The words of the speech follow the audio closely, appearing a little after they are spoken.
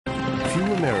Few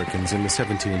Americans in the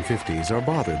 1750s are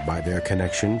bothered by their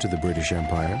connection to the British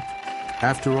Empire.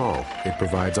 After all, it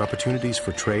provides opportunities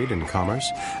for trade and commerce,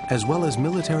 as well as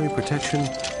military protection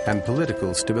and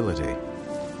political stability.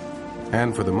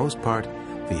 And for the most part,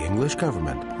 the English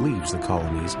government leaves the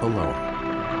colonies alone.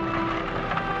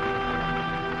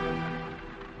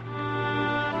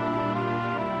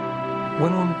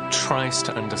 When one tries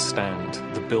to understand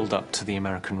the build-up to the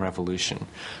American Revolution,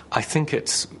 I think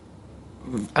it's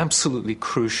absolutely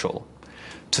crucial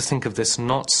to think of this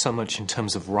not so much in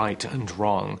terms of right and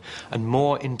wrong, and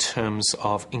more in terms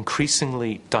of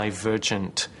increasingly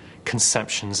divergent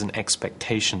conceptions and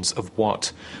expectations of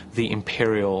what the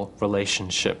imperial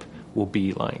relationship will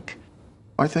be like.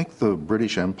 I think the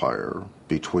British Empire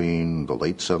between the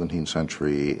late 17th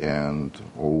century and the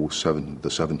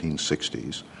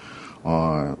 1760s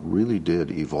really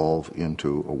did evolve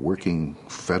into a working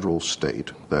federal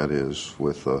state, that is,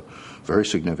 with a very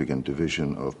significant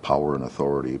division of power and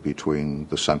authority between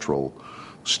the central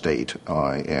state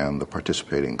and the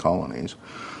participating colonies.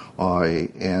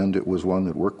 And it was one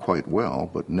that worked quite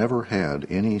well, but never had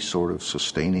any sort of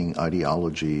sustaining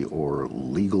ideology or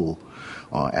legal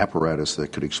apparatus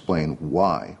that could explain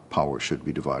why power should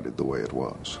be divided the way it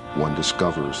was. One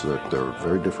discovers that there are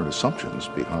very different assumptions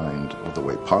behind the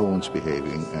way Parliament's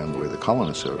behaving and the way the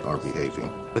colonists are behaving.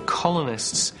 The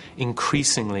colonists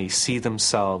increasingly see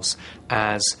themselves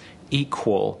as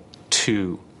equal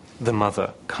to the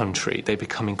mother country. They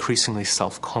become increasingly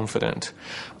self-confident.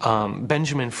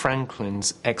 Benjamin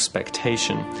Franklin's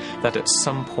expectation that at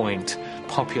some point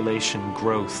population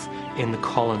growth in the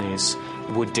colonies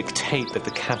would dictate that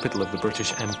the capital of the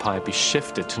British Empire be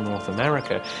shifted to North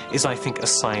America is, I think, a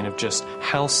sign of just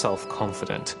how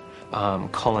self-confident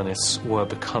colonists were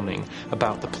becoming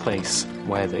about the place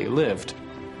where they lived.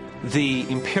 The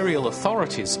imperial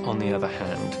authorities, on the other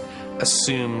hand,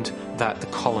 assumed that the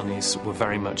colonies were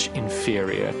very much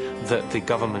inferior, that the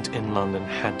government in London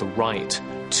had the right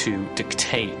to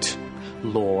dictate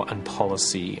law and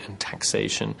policy and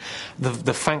taxation.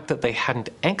 The fact that they hadn't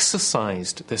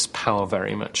exercised this power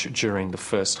very much during the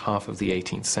first half of the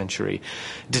 18th century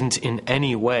didn't in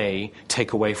any way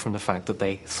take away from the fact that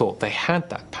they thought they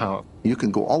had that power. You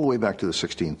can go all the way back to the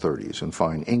 1630s and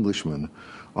find Englishmen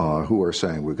who are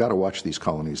saying, we've got to watch these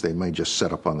colonies, they may just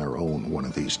set up on their own one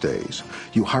of these days.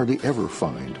 You hardly ever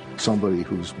find somebody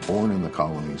who's born in the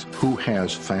colonies who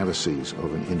has fantasies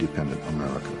of an independent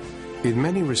America. In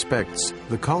many respects,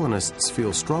 the colonists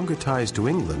feel stronger ties to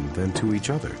England than to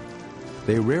each other.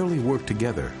 They rarely work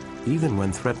together, even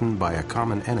when threatened by a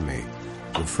common enemy,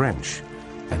 the French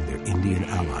and their Indian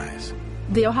allies.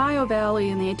 The Ohio Valley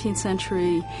in the 18th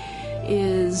century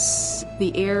is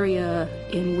the area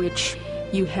in which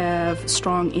you have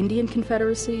strong Indian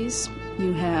confederacies,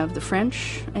 you have the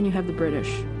French, and you have the British.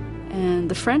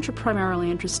 And the French are primarily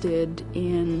interested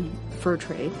in fur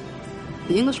trade.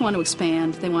 The English want to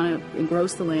expand, they want to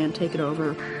engross the land, take it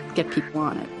over, get people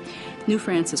on it. New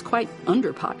France is quite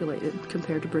underpopulated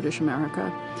compared to British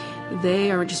America.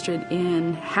 They are interested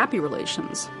in happy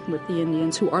relations with the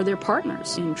Indians, who are their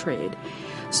partners in trade.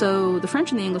 So the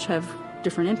French and the English have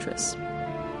different interests.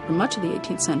 For much of the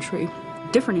 18th century,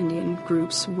 different Indian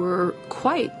groups were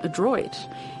quite adroit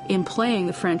in playing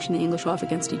the French and the English off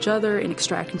against each other, in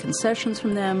extracting concessions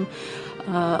from them,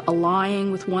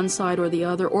 allying with one side or the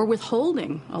other, or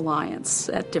withholding alliance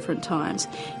at different times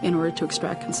in order to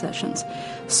extract concessions.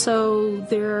 So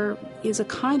there is a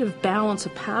kind of balance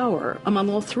of power among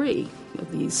all three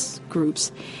of these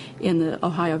groups in the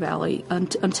Ohio Valley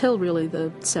until really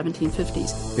the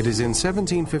 1750s. It is in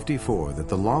 1754 that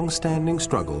the long-standing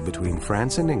struggle between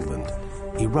France and England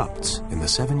erupts in the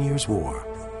 7 Years' War.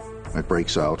 It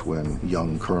breaks out when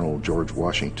young Colonel George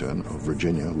Washington of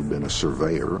Virginia, who'd been a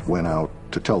surveyor, went out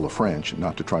to tell the French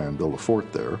not to try and build a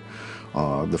fort there.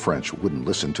 The French wouldn't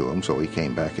listen to him, so he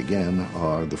came back again.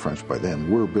 The French by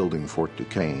then were building Fort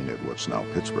Duquesne at what's now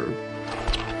Pittsburgh.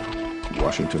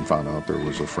 Washington found out there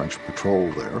was a French patrol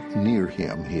there. Near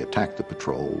him, he attacked the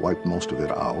patrol, wiped most of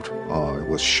it out,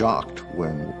 was shocked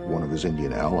when one of his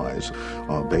Indian allies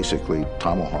basically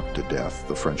tomahawked to death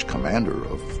the French commander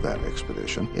of that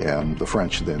expedition. And the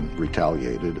French then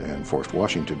retaliated and forced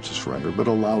Washington to surrender, but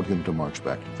allowed him to march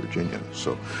back to Virginia.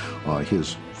 So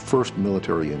his first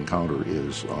military encounter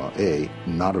is, A,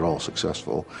 not at all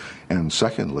successful, and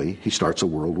secondly, he starts a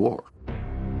world war.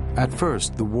 At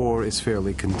first, the war is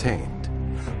fairly contained,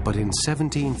 but in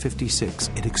 1756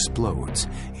 it explodes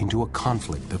into a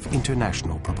conflict of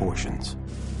international proportions.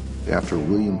 After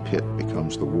William Pitt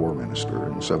becomes the war minister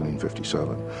in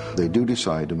 1757, they do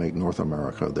decide to make North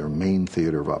America their main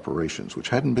theater of operations, which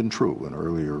hadn't been true in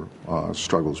earlier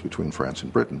struggles between France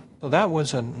and Britain. So that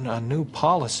was a new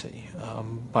policy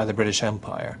by the British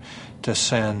Empire, to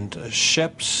send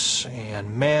ships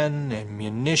and men and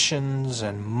munitions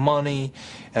and money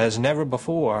as never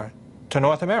before to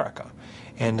North America,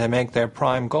 and to make their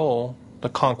prime goal the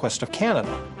conquest of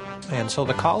Canada. And so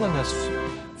the colonists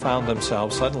found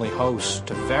themselves suddenly host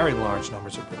to very large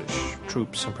numbers of British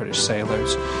troops and British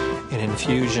sailors, an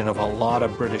infusion of a lot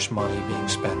of British money being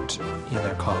spent in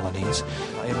their colonies.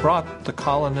 It brought the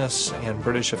colonists and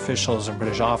British officials and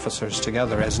British officers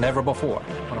together as never before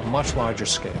on a much larger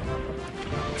scale.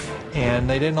 And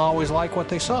they didn't always like what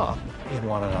they saw in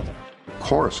one another.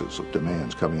 Choruses of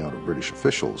demands coming out of British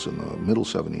officials in the middle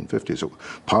 1750s.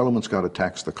 Parliament's got to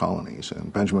tax the colonies,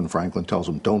 and Benjamin Franklin tells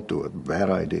them, don't do it, bad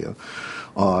idea.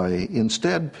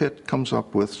 Instead, Pitt comes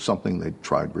up with something they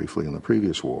tried briefly in the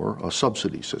previous war, a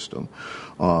subsidy system,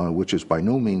 which is by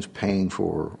no means paying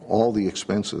for all the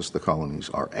expenses the colonies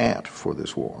are at for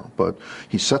this war. But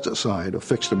he sets aside a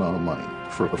fixed amount of money.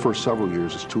 For the first several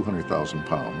years, it's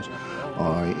 £200,000.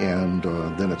 And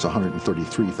then it's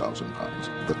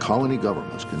 £133,000. The colony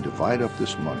governments can divide up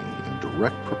this money in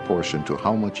direct proportion to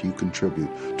how much you contribute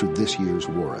to this year's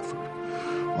war effort.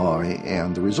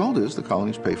 And the result is the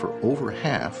colonies pay for over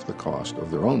half the cost of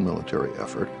their own military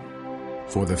effort.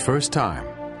 For the first time,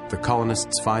 the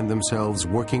colonists find themselves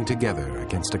working together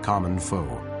against a common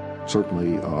foe.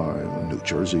 Certainly New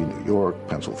Jersey, New York,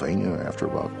 Pennsylvania after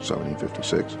about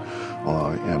 1756,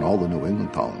 and all the New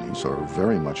England colonies are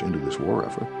very much into this war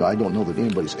effort. I don't know that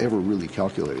anybody's ever really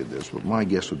calculated this, but my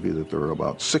guess would be that there are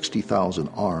about 60,000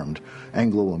 armed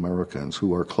Anglo-Americans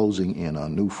who are closing in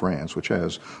on New France, which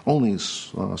has only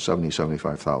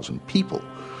 75,000 people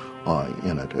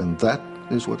in it. And that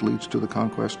is what leads to the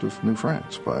conquest of New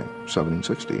France by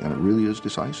 1760, and it really is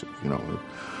decisive,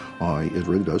 it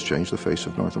really does change the face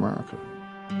of North America.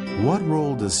 What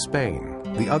role does Spain,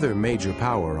 the other major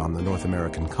power on the North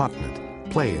American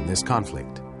continent, play in this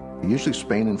conflict? Usually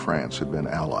Spain and France had been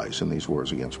allies in these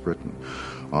wars against Britain.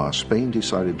 Spain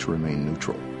decided to remain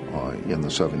neutral in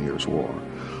the 7 Years' War.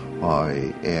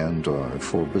 And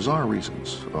for bizarre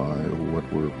reasons,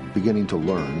 what we're beginning to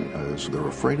learn is they're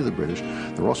afraid of the British,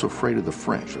 they're also afraid of the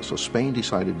French. So Spain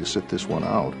decided to sit this one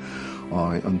out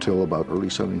until about early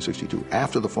 1762,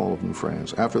 after the fall of New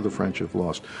France, after the French have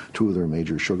lost two of their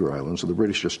major sugar islands. So the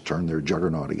British just turn their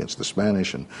juggernaut against the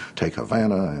Spanish and take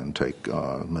Havana and take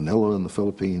Manila in the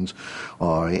Philippines.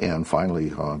 And finally,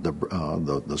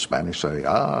 the Spanish say,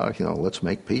 let's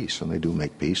make peace. And they do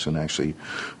make peace. And actually,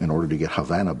 in order to get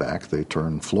Havana back, they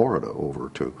turn Florida over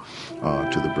to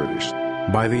the British.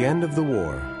 By the end of the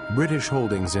war, British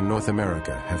holdings in North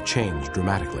America have changed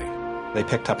dramatically. They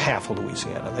picked up half of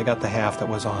Louisiana. They got the half that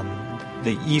was on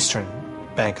the eastern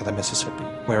bank of the Mississippi,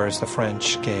 whereas the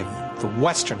French gave the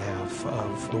western half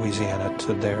of Louisiana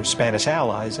to their Spanish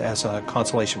allies as a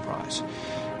consolation prize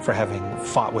for having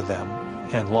fought with them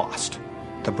and lost.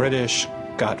 The British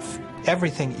got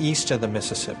everything east of the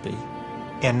Mississippi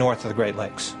and north of the Great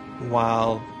Lakes,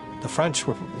 while the French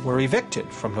were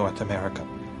evicted from North America.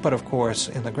 But of course,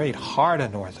 in the great heart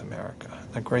of North America,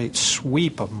 the great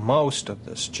sweep of most of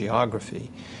this geography,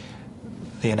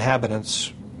 the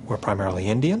inhabitants were primarily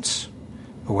Indians,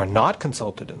 who were not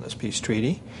consulted in this peace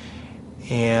treaty,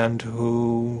 and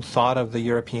who thought of the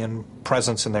European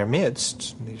presence in their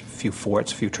midst, a few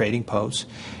forts, a few trading posts,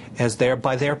 as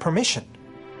by their permission.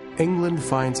 England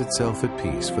finds itself at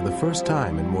peace for the first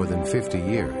time in more than 50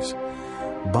 years,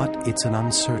 but it's an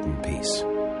uncertain peace.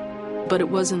 But it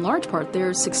was in large part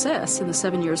their success in the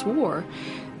 7 Years' War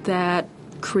that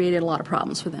created a lot of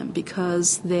problems for them,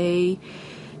 because they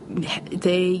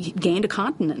gained a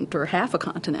continent, or half a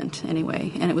continent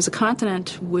anyway, and it was a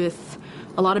continent with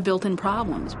a lot of built-in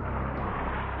problems.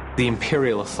 The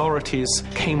imperial authorities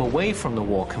came away from the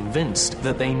war convinced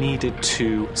that they needed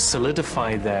to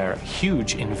solidify their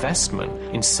huge investment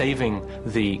in saving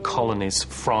the colonies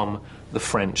from the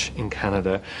French in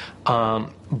Canada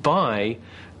by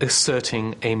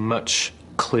asserting a much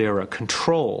clearer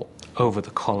control over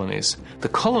the colonies. The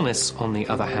colonists, on the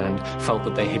other hand, felt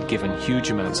that they had given huge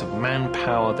amounts of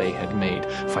manpower, they had made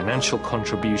financial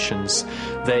contributions,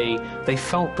 they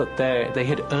felt that they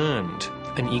had earned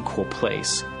an equal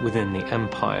place within the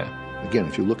empire. Again,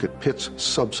 if you look at Pitt's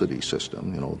subsidy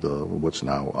system, what's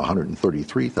now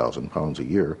 133,000 pounds a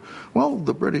year, well,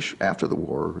 the British, after the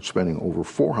war, are spending over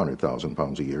 400,000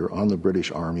 pounds a year on the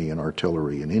British Army and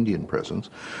artillery and Indian presence.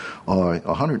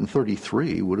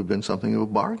 133 would have been something of a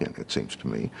bargain, it seems to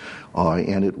me,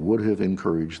 and it would have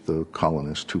encouraged the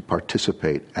colonists to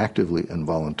participate actively and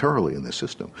voluntarily in this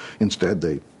system. Instead,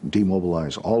 they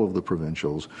demobilize all of the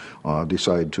provincials,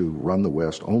 decide to run the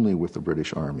West only with the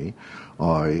British Army.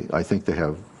 I think they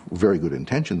have very good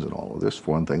intentions in all of this.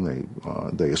 For one thing,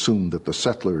 they assumed that the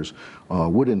settlers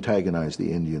would antagonize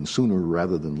the Indians sooner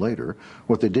rather than later.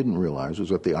 What they didn't realize was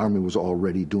that the Army was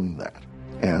already doing that.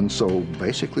 And so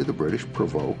basically the British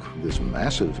provoke this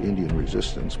massive Indian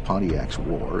resistance, Pontiac's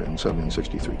War in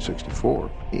 1763-64,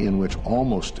 in which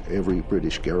almost every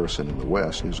British garrison in the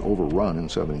West is overrun in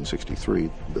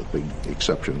 1763. The big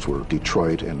exceptions were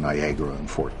Detroit and Niagara and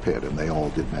Fort Pitt, and they all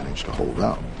did manage to hold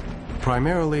out.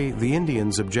 Primarily, the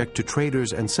Indians object to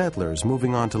traders and settlers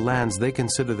moving on to lands they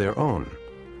consider their own.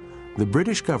 The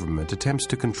British government attempts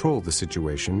to control the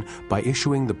situation by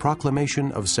issuing the Proclamation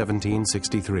of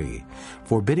 1763,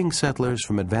 forbidding settlers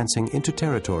from advancing into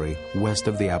territory west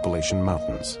of the Appalachian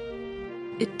Mountains.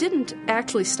 It didn't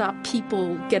actually stop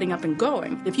people getting up and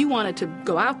going. If you wanted to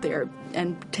go out there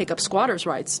and take up squatters'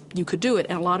 rights, you could do it,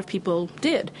 and a lot of people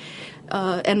did.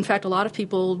 And in fact, a lot of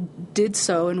people did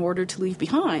so in order to leave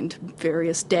behind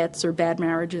various debts or bad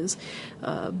marriages.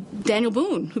 Daniel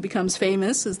Boone, who becomes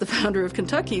famous as the founder of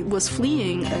Kentucky, was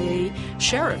fleeing a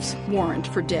sheriff's warrant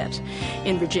for debt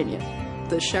in Virginia.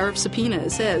 The sheriff's subpoena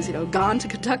says, gone to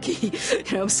Kentucky,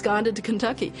 absconded to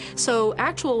Kentucky. So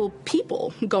actual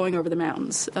people going over the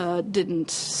mountains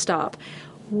didn't stop.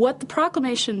 What the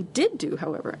proclamation did do,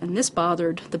 however, and this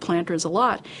bothered the planters a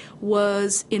lot,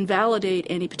 was invalidate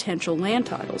any potential land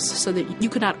titles so that you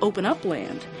could not open up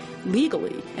land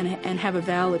legally and have a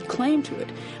valid claim to it,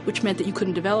 which meant that you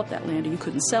couldn't develop that land or you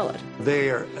couldn't sell it.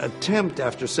 Their attempt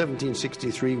after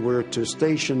 1763 were to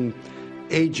station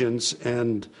agents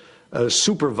and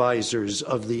supervisors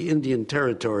of the Indian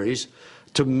territories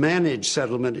to manage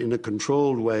settlement in a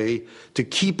controlled way, to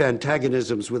keep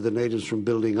antagonisms with the natives from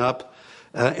building up,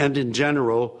 and in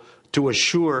general, to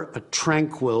assure a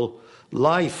tranquil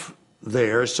life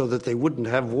there so that they wouldn't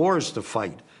have wars to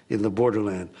fight in the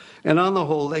borderland. And on the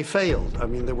whole, they failed. I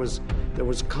mean, there was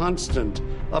constant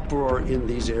uproar in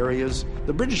these areas.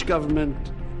 The British government,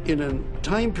 in a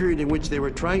time period in which they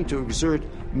were trying to exert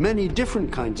many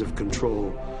different kinds of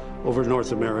control over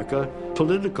North America,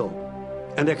 political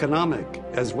and economic,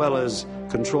 as well as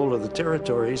control of the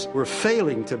territories, were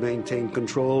failing to maintain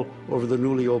control over the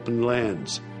newly opened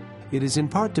lands. It is in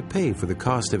part to pay for the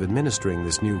cost of administering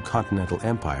this new continental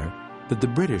empire that the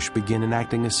British begin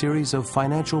enacting a series of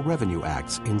financial revenue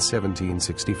acts in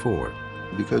 1764.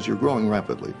 Because you're growing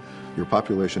rapidly, your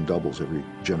population doubles every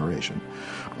generation.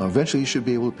 Eventually you should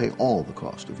be able to pay all the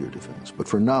cost of your defense. But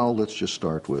for now, let's just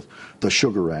start with the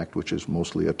Sugar Act, which is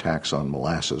mostly a tax on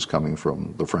molasses coming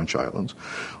from the French islands,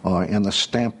 and the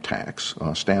Stamp Tax,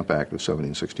 Stamp Act of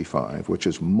 1765, which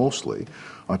is mostly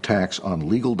a tax on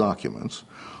legal documents,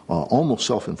 almost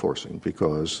self-enforcing,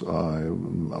 because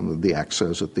the act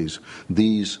says that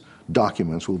these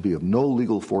documents will be of no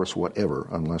legal force whatever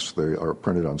unless they are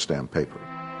printed on stamped paper.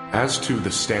 As to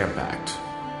the Stamp Act,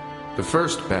 the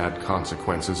first bad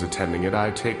consequences attending it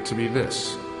I take to be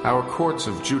this: our courts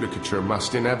of judicature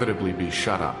must inevitably be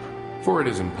shut up, for it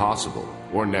is impossible,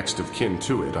 or next of kin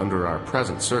to it under our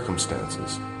present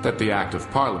circumstances, that the Act of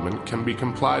Parliament can be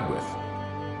complied with,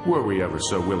 were we ever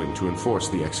so willing to enforce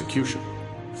the execution.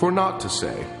 For not to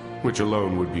say, which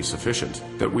alone would be sufficient,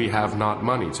 that we have not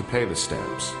money to pay the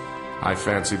stamps, I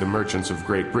fancy the merchants of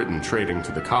Great Britain trading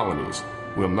to the colonies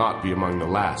will not be among the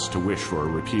last to wish for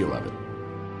a repeal of it.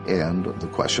 And the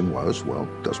question was, well,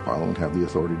 does Parliament have the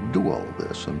authority to do all of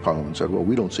this? And Parliament said, well,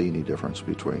 we don't see any difference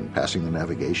between passing the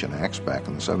Navigation Acts back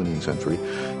in the 17th century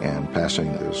and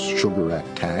passing this Sugar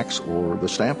Act tax or the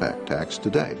Stamp Act tax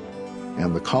today.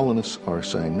 And the colonists are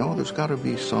saying, no, there's got to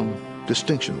be some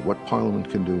distinction, what Parliament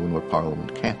can do and what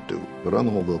Parliament can't do. But on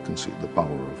the whole, they'll concede the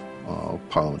power of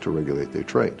Parliament to regulate their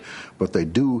trade. But they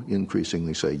do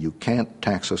increasingly say, you can't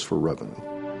tax us for revenue.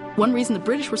 One reason the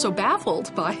British were so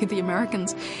baffled by the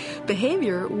Americans'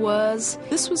 behavior was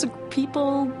this was a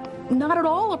people not at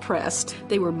all oppressed.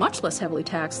 They were much less heavily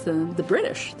taxed than the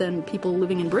British, than people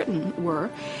living in Britain were.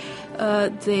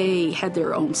 They had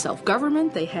their own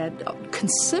self-government. They had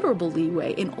considerable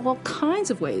leeway in all kinds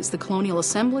of ways. The colonial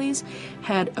assemblies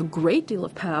had a great deal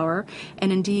of power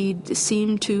and indeed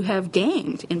seemed to have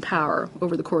gained in power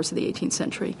over the course of the 18th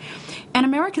century. And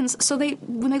Americans,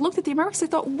 when they looked at the Americans, they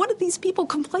thought, what are these people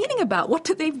complaining about?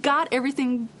 They've got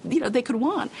everything they could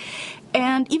want.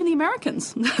 And even the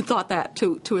Americans thought that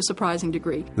to a surprising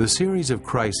degree. The series of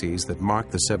crises that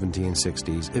mark the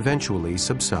 1760s eventually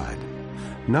subside.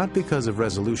 Not because of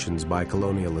resolutions by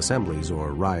colonial assemblies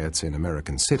or riots in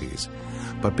American cities,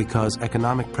 but because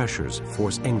economic pressures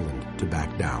force England to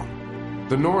back down.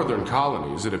 The northern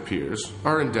colonies, it appears,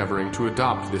 are endeavoring to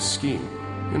adopt this scheme.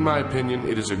 In my opinion,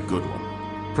 it is a good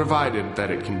one, provided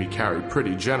that it can be carried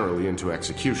pretty generally into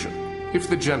execution. If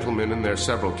the gentlemen in their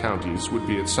several counties would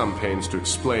be at some pains to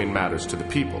explain matters to the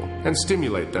people, and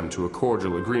stimulate them to a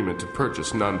cordial agreement to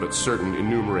purchase none but certain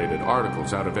enumerated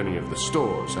articles out of any of the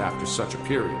stores after such a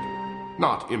period,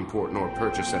 not import nor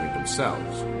purchase any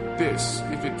themselves. This,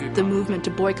 if it did the movement to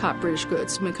boycott British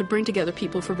goods could bring together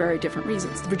people for very different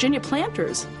reasons. The Virginia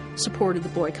planters supported the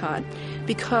boycott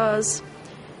because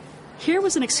here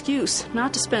was an excuse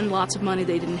not to spend lots of money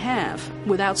they didn't have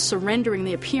without surrendering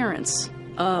the appearance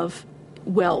of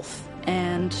wealth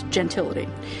and gentility.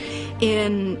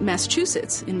 In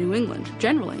Massachusetts, in New England,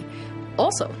 generally,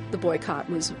 also the boycott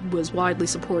was widely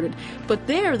supported. But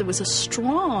there was a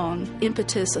strong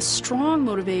impetus, a strong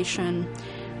motivation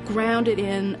grounded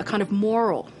in a kind of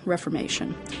moral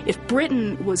reformation. If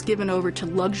Britain was given over to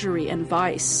luxury and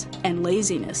vice and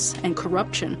laziness and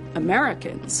corruption,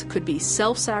 Americans could be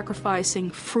self-sacrificing,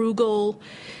 frugal,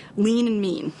 lean and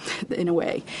mean, in a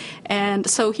way. And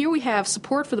so here we have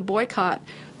support for the boycott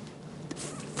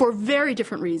for very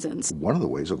different reasons. One of the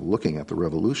ways of looking at the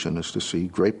revolution is to see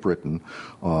Great Britain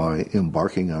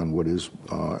embarking on what is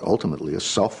ultimately a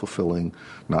self-fulfilling,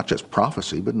 not just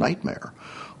prophecy, but nightmare.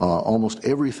 Almost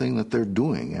everything that they're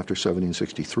doing after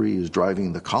 1763 is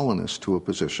driving the colonists to a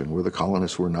position where the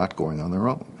colonists were not going on their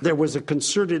own. There was a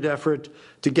concerted effort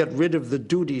to get rid of the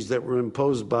duties that were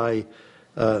imposed by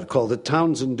called the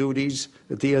Townsend duties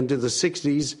at the end of the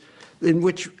 60s, in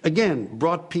which, again,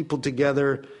 brought people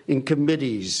together in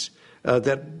committees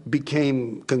that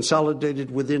became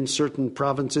consolidated within certain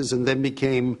provinces and then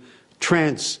became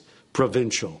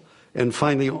trans-provincial and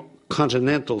finally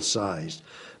continental-sized.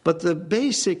 But the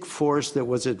basic force that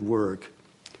was at work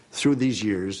through these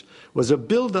years was a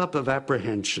buildup of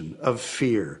apprehension, of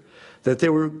fear, that they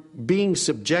were being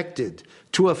subjected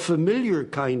to a familiar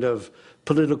kind of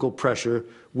political pressure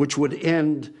which would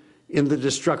end in the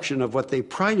destruction of what they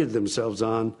prided themselves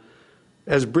on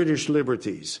as British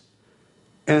liberties.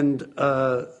 And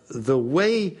the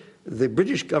way the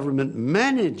British government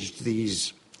managed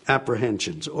these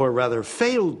apprehensions, or rather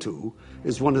failed to,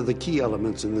 is one of the key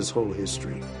elements in this whole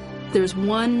history. There's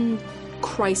one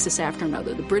crisis after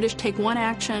another. The British take one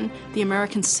action, the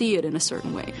Americans see it in a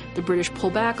certain way. The British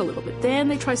pull back a little bit. Then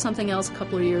they try something else a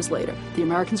couple of years later. The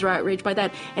Americans are outraged by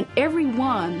that. And every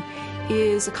one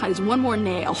is one more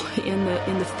nail in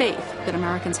the faith that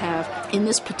Americans have in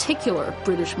this particular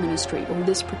British ministry or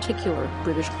this particular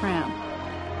British crown.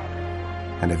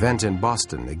 An event in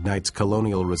Boston ignites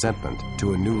colonial resentment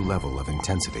to a new level of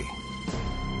intensity.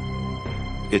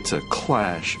 It's a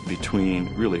clash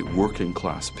between really working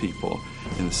class people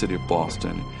in the city of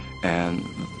Boston and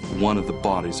one of the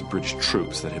bodies of British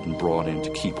troops that had been brought in to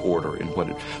keep order in what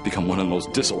had become one of the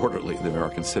most disorderly of the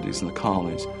American cities in the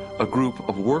colonies. A group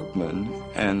of workmen,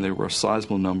 and there were a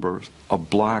sizable number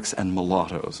of blacks and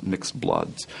mulattoes, mixed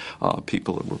bloods,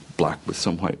 people that were black with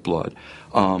some white blood,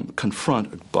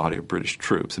 confront a body of British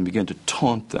troops and begin to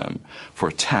taunt them for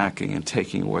attacking and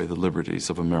taking away the liberties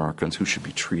of Americans who should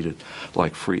be treated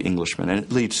like free Englishmen. And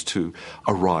it leads to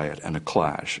a riot and a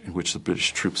clash in which the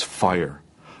British troops fire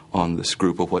on this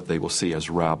group of what they will see as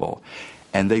rabble.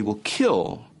 And they will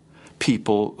kill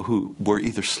people who were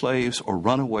either slaves or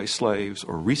runaway slaves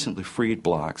or recently freed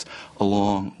blacks,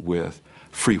 along with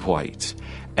free whites.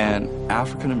 And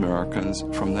African Americans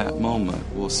from that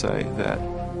moment will say that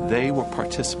they were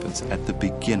participants at the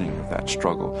beginning of that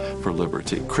struggle for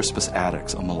liberty. Crispus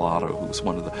Attucks, a mulatto who was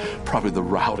one of probably the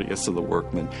rowdiest of the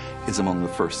workmen, is among the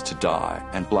first to die.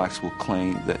 And blacks will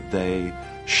claim that they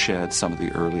shed some of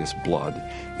the earliest blood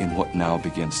in what now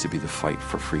begins to be the fight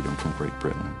for freedom from Great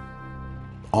Britain.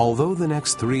 Although the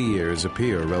next 3 years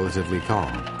appear relatively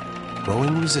calm,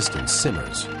 growing resistance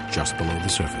simmers just below the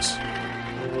surface.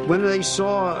 When they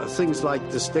saw things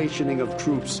like the stationing of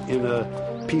troops in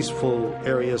a peaceful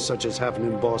area such as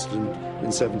happened in Boston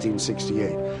in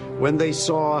 1768, when they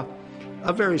saw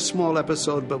a very small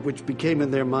episode but which became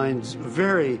in their minds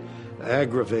very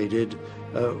aggravated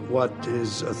what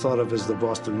is thought of as the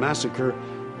Boston Massacre,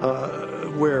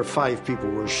 where 5 people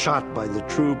were shot by the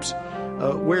troops,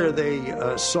 where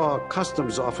they saw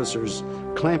customs officers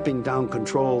clamping down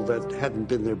control that hadn't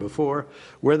been there before,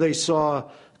 where they saw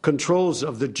controls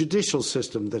of the judicial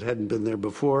system that hadn't been there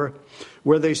before,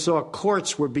 where they saw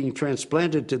courts were being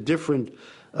transplanted to different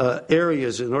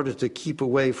areas in order to keep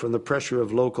away from the pressure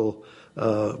of local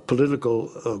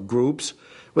political groups.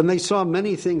 When they saw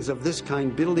many things of this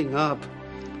kind building up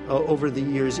over the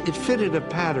years, it fitted a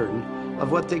pattern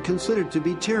of what they considered to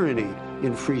be tyranny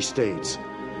in free states.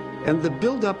 And the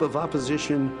buildup of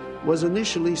opposition was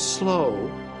initially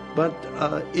slow, but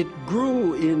it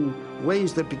grew in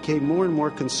ways that became more and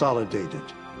more consolidated.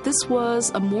 This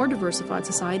was a more diversified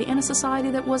society, and a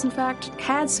society that was, in fact,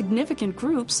 had significant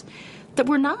groups that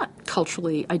were not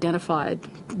culturally identified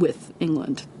with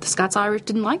England. The Scots-Irish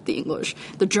didn't like the English.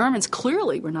 The Germans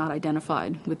clearly were not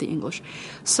identified with the English.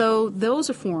 So those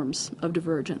are forms of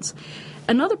divergence.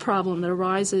 Another problem that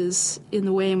arises in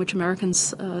the way in which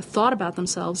Americans thought about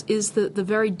themselves is the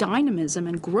very dynamism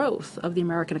and growth of the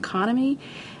American economy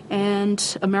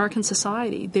and American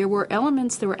society. There were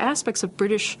aspects of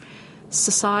British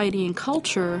society and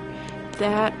culture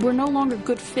that were no longer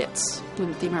good fits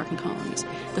with the American colonies.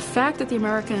 The fact that the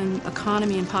American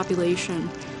economy and population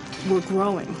were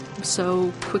growing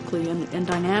so quickly and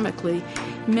dynamically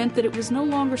meant that it was no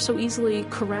longer so easily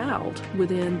corralled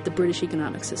within the British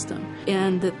economic system,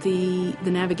 and that the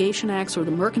Navigation Acts or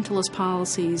the mercantilist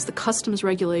policies, the customs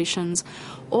regulations,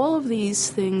 all of these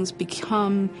things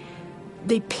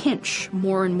they pinch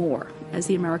more and more as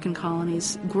the American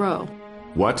colonies grow.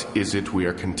 What is it we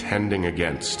are contending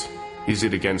against? Is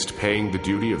it against paying the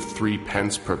duty of 3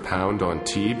 pence per pound on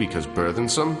tea because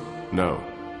burthensome? No.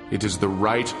 It is the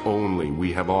right only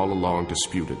we have all along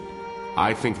disputed.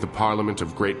 I think the Parliament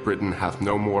of Great Britain hath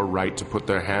no more right to put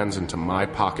their hands into my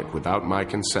pocket without my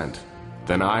consent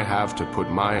than I have to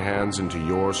put my hands into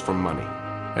yours for money.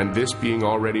 And this being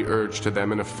already urged to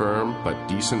them in a firm but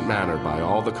decent manner by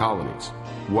all the colonies,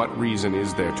 what reason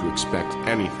is there to expect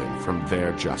anything from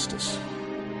their justice?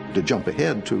 To jump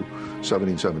ahead to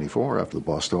 1774, after the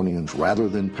Bostonians, rather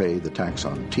than pay the tax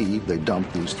on tea, they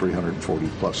dumped these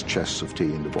 340-plus chests of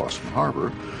tea into Boston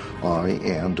Harbor.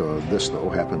 This, though,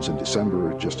 happens in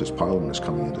December, just as Parliament is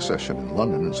coming into session in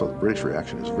London, and so the British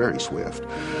reaction is very swift.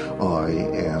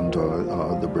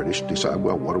 The British decide,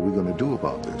 well, what are we going to do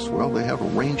about this? Well, they have a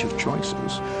range of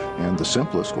choices, and the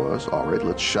simplest was, all right,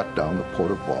 let's shut down the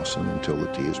port of Boston until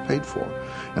the tea is paid for.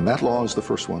 And that law is the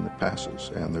first one that passes,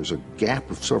 and there's a gap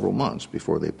of several months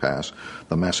before they pass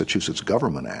the Massachusetts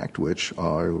Government Act, which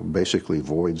basically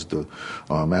voids the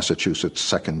Massachusetts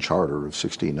Second Charter of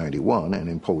 1691 and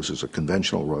imposes a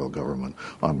conventional royal government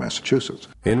on Massachusetts.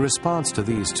 In response to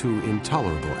these 2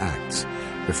 intolerable acts,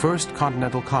 the First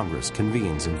Continental Congress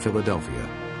convenes in Philadelphia.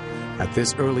 At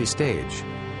this early stage,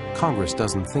 Congress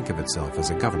doesn't think of itself as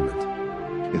a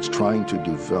government. It's trying to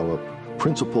develop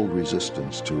principled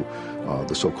resistance to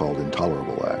the so-called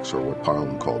intolerable acts, or what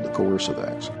Parliament called the coercive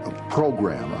acts. A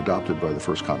program adopted by the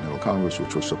First Continental Congress,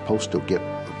 which was supposed to get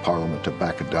Parliament to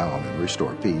back it down and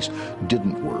restore peace,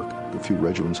 didn't work. A few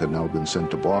regiments had now been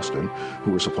sent to Boston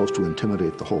who were supposed to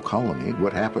intimidate the whole colony.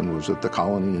 What happened was that the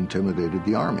colony intimidated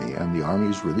the army, and the army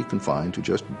is really confined to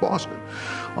just Boston.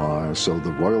 So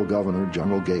the royal governor,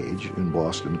 General Gage, in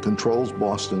Boston, controls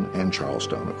Boston and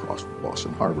Charlestown across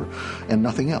Boston Harbor, and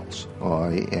nothing else.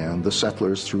 And the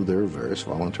settlers, through their various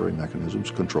voluntary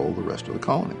mechanisms, control the rest of the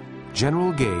colony.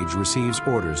 General Gage receives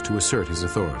orders to assert his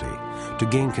authority, to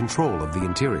gain control of the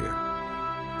interior.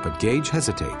 But Gage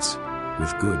hesitates,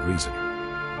 with good reason.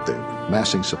 They're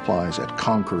massing supplies at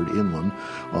Concord inland,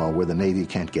 where the Navy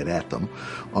can't get at them.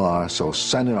 So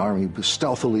send an army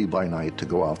stealthily by night to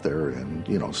go out there and,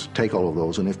 take all of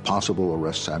those, and if possible,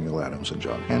 arrest Samuel Adams and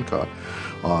John Hancock.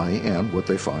 And what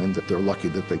they find, that they're lucky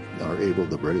that they are able,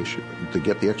 the British, to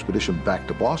get the expedition back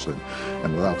to Boston.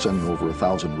 And without sending over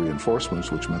 1,000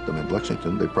 reinforcements, which met them in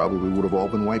Lexington, they probably would have all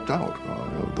been wiped out,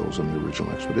 those in the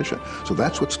original expedition. So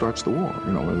that's what starts the war,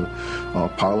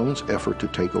 Parliament's effort to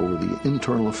take over the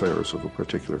internal affairs of a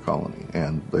particular colony,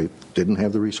 and they didn't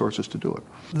have the resources to do it.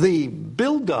 The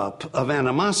buildup of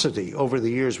animosity over the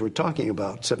years we're talking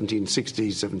about, 1760,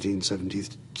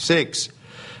 1776,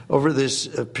 over this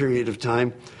period of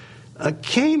time,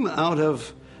 came out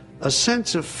of a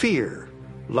sense of fear,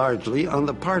 largely on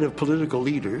the part of political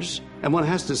leaders, and one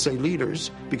has to say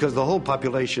leaders, because the whole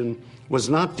population was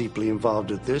not deeply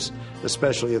involved at this,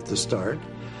 especially at the start,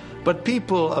 but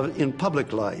people in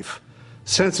public life,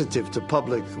 sensitive to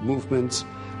public movements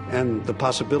and the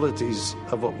possibilities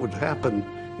of what would happen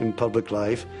in public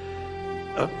life,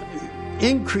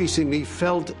 increasingly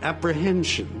felt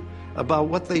apprehension about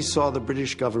what they saw the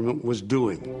British government was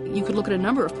doing. You could look at a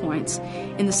number of points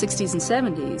in the 60s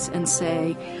and 70s and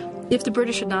say, if the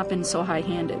British had not been so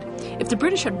high-handed, if the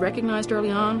British had recognized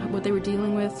early on what they were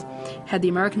dealing with, had the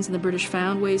Americans and the British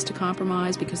found ways to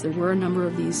compromise because there were a number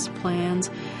of these plans,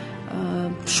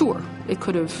 sure, they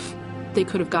could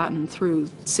have gotten through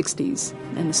the 60s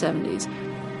and the 70s.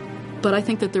 But I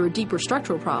think that there are deeper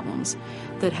structural problems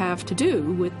that have to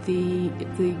do with the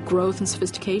growth and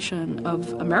sophistication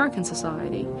of American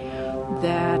society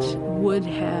that would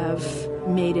have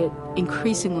made it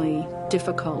increasingly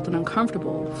difficult and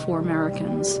uncomfortable for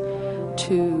Americans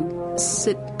to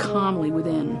sit calmly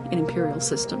within an imperial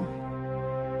system.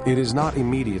 It is not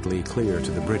immediately clear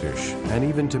to the British, and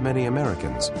even to many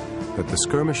Americans, that the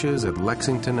skirmishes at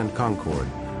Lexington and Concord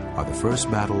are the first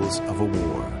battles of a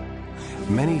war.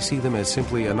 Many see them as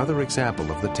simply another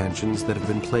example of the tensions that have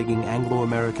been plaguing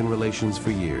Anglo-American relations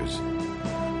for years.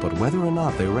 But whether or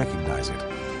not they recognize it,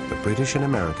 the British and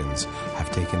Americans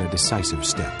have taken a decisive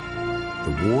step.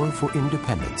 The war for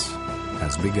independence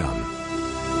has begun.